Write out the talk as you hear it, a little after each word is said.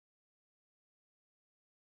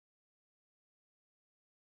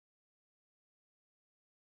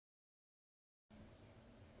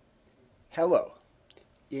Hello.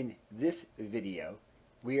 In this video,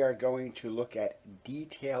 we are going to look at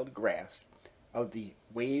detailed graphs of the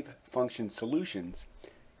wave function solutions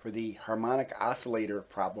for the harmonic oscillator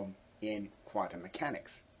problem in quantum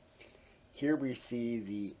mechanics. Here we see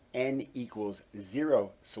the n equals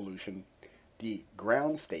 0 solution, the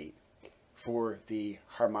ground state for the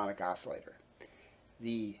harmonic oscillator.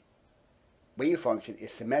 The wave function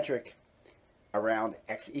is symmetric around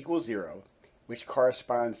x equals 0, which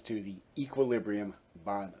corresponds to the equilibrium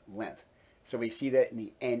bond length. So we see that in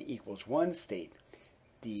the n equals 1 state,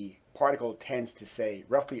 the particle tends to stay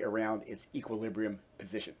roughly around its equilibrium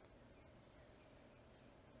position.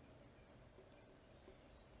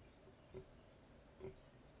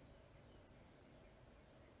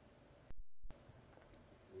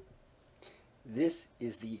 This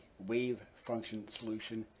is the wave function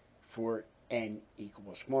solution for n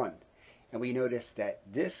equals 1. And we notice that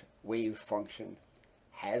this wave function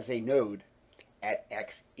has a node at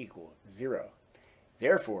x equals 0.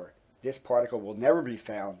 Therefore, this particle will never be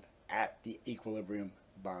found at the equilibrium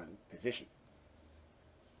bond position.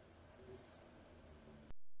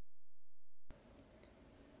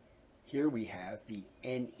 Here we have the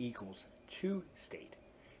n equals 2 state.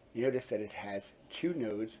 You notice that it has two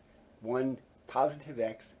nodes, one positive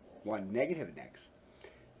x, one negative x,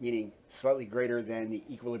 meaning slightly greater than the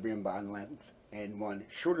equilibrium bond length and one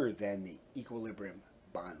shorter than the equilibrium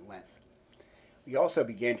bond length. We also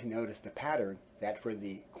began to notice the pattern that for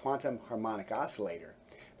the quantum harmonic oscillator,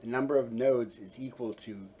 the number of nodes is equal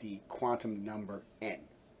to the quantum number n.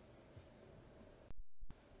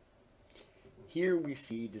 Here we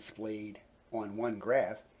see displayed on one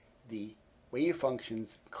graph the wave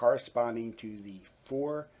functions corresponding to the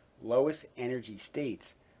four lowest energy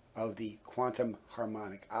states of the quantum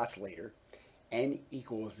harmonic oscillator, n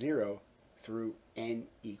equals 0 through n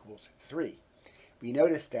equals 3. We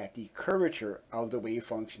notice that the curvature of the wave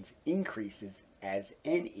functions increases as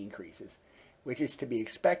n increases, which is to be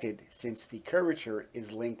expected since the curvature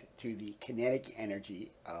is linked to the kinetic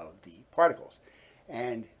energy of the particles.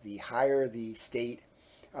 And the higher the state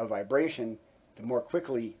of vibration, the more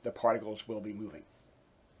quickly the particles will be moving.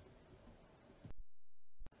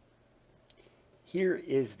 Here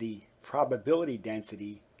is the probability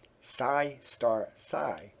density psi star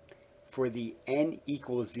psi for the n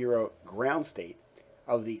equals 0 ground state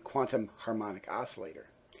of the quantum harmonic oscillator.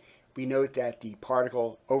 We note that the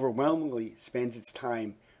particle overwhelmingly spends its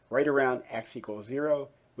time right around x equals 0,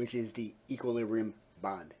 which is the equilibrium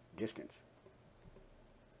bond distance.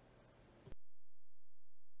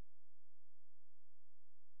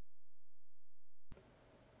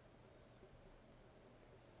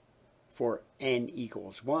 For n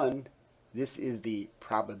equals 1, this is the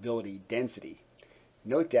probability density.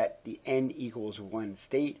 Note that the n equals 1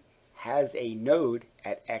 state has a node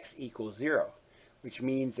at x equals 0, which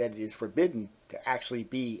means that it is forbidden to actually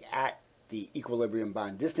be at the equilibrium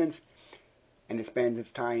bond distance, and it spends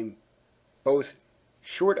its time both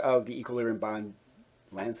short of the equilibrium bond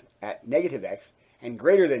length at negative x and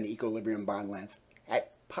greater than the equilibrium bond length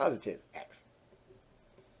at positive x.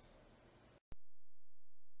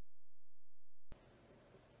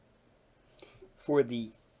 For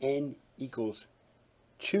the n equals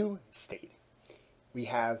 2 state, we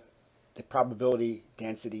have the probability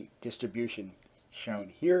density distribution shown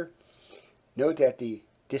here. Note that the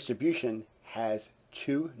distribution has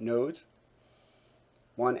two nodes,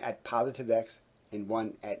 one at positive x and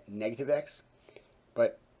one at negative x,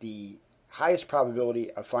 but the highest probability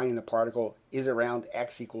of finding the particle is around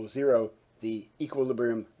x equals 0, the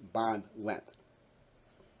equilibrium bond length.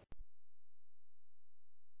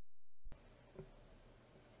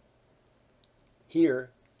 Here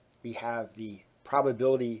we have the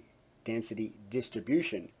probability density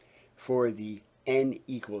distribution for the n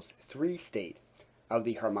equals 3 state of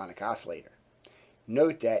the harmonic oscillator.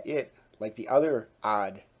 Note that it, like the other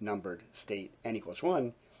odd numbered state n equals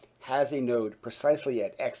 1, has a node precisely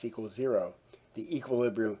at x equals 0, the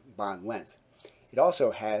equilibrium bond length. It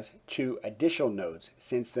also has two additional nodes,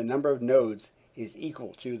 since the number of nodes is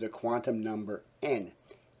equal to the quantum number n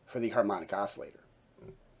for the harmonic oscillator.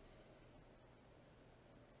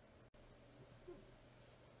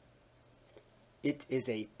 It is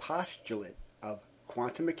a postulate of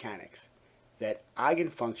quantum mechanics that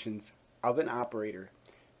eigenfunctions of an operator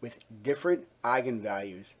with different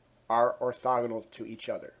eigenvalues are orthogonal to each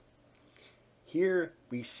other. Here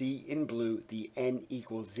we see in blue the n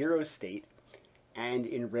equals 0 state and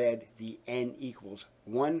in red the n equals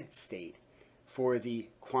 1 state for the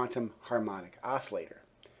quantum harmonic oscillator.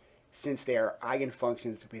 Since they are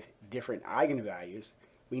eigenfunctions with different eigenvalues,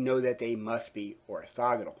 we know that they must be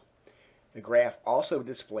orthogonal. the graph also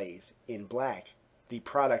displays in black the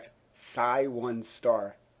product psi1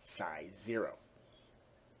 star psi0.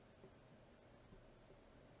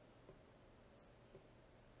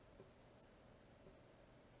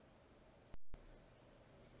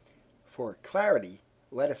 For clarity,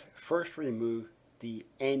 let us first remove the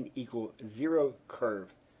n equals 0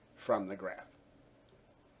 curve from the graph.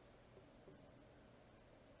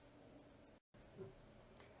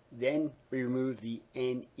 Then we remove the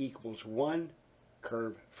n equals 1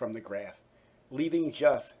 curve from the graph, leaving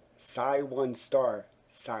just psi1 star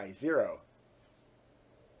psi0.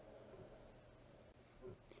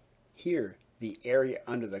 Here, the area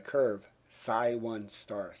under the curve psi1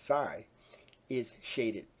 star psi is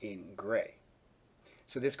shaded in gray.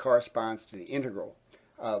 So this corresponds to the integral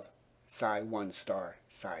of psi1 star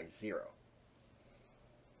psi0.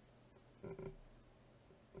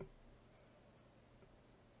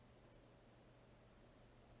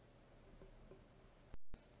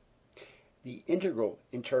 The integral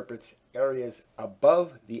interprets areas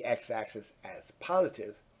above the x-axis as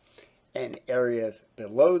positive and areas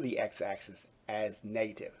below the x-axis as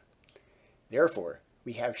negative. Therefore,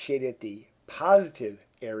 we have shaded the positive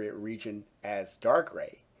area region as dark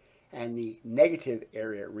gray and the negative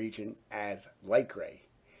area region as light gray.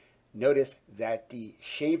 Notice that the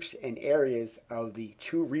shapes and areas of the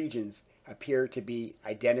two regions appear to be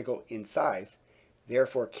identical in size,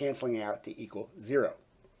 therefore canceling out to equal 0.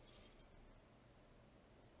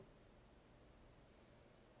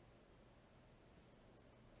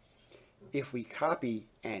 If we copy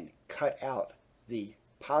and cut out the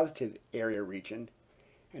positive area region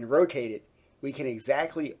and rotate it, we can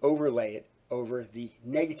exactly overlay it over the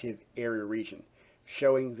negative area region,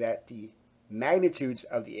 showing that the magnitudes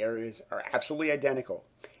of the areas are absolutely identical.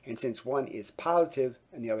 And since one is positive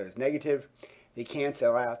and the other is negative, they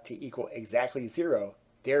cancel out to equal exactly 0,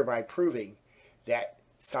 thereby proving that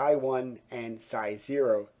psi1 and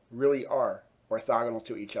psi0 really are orthogonal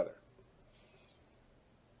to each other.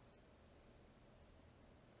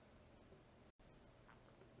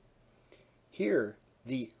 Here,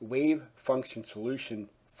 the wave function solution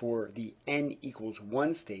for the n equals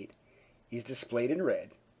 1 state is displayed in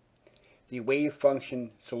red. The wave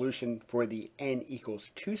function solution for the n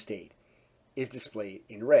equals 2 state is displayed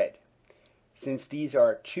in red. Since these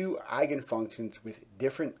are two eigenfunctions with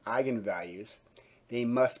different eigenvalues, they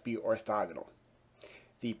must be orthogonal.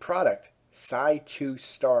 The product psi2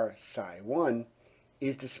 star psi1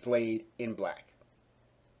 is displayed in black.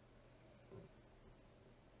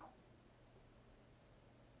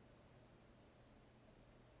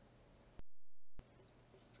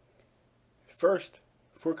 First,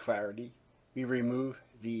 for clarity, we remove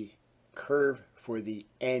the curve for the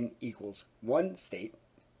n equals 1 state.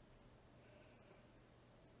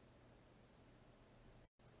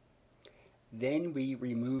 Then we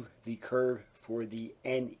remove the curve for the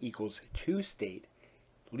n equals 2 state,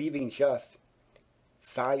 leaving just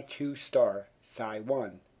psi2 star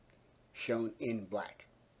psi1 shown in black.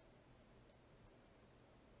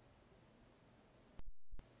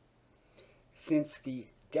 Since the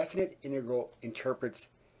definite integral interprets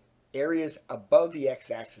areas above the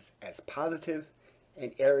x-axis as positive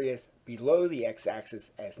and areas below the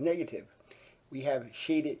x-axis as negative, we have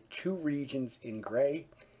shaded two regions in gray.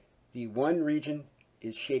 The one region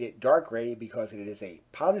is shaded dark gray because it is a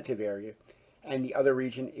positive area, and the other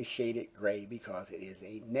region is shaded gray because it is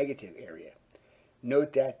a negative area.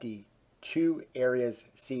 Note that the two areas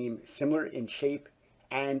seem similar in shape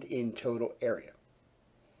and in total area.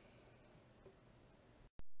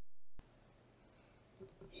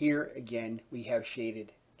 Here again we have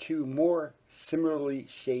shaded two more similarly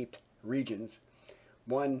shaped regions,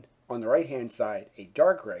 one on the right hand side a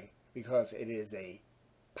dark gray because it is a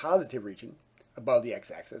positive region above the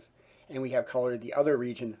x-axis, and we have colored the other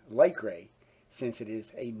region light gray since it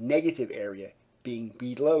is a negative area being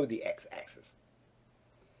below the x-axis.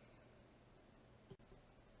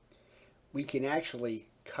 We can actually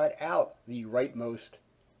cut out the rightmost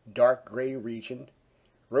dark gray region,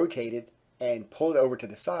 rotate it, and pull it over to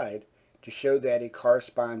the side to show that it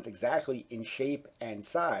corresponds exactly in shape and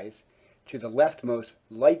size to the leftmost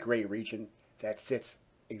light gray region that sits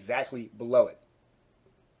exactly below it.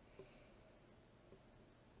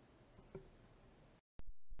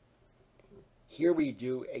 Here we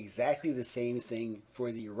do exactly the same thing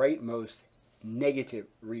for the rightmost negative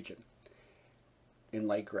region in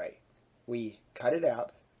light gray. We cut it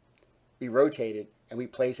out, we rotate it, and we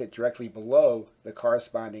place it directly below the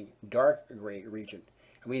corresponding dark gray region.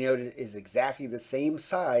 And we note it is exactly the same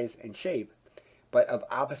size and shape, but of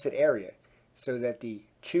opposite area, so that the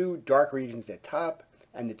two dark regions at top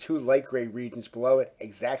and the two light gray regions below it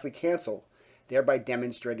exactly cancel, thereby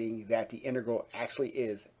demonstrating that the integral actually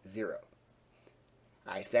is 0.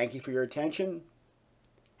 I thank you for your attention.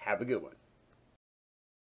 Have a good one.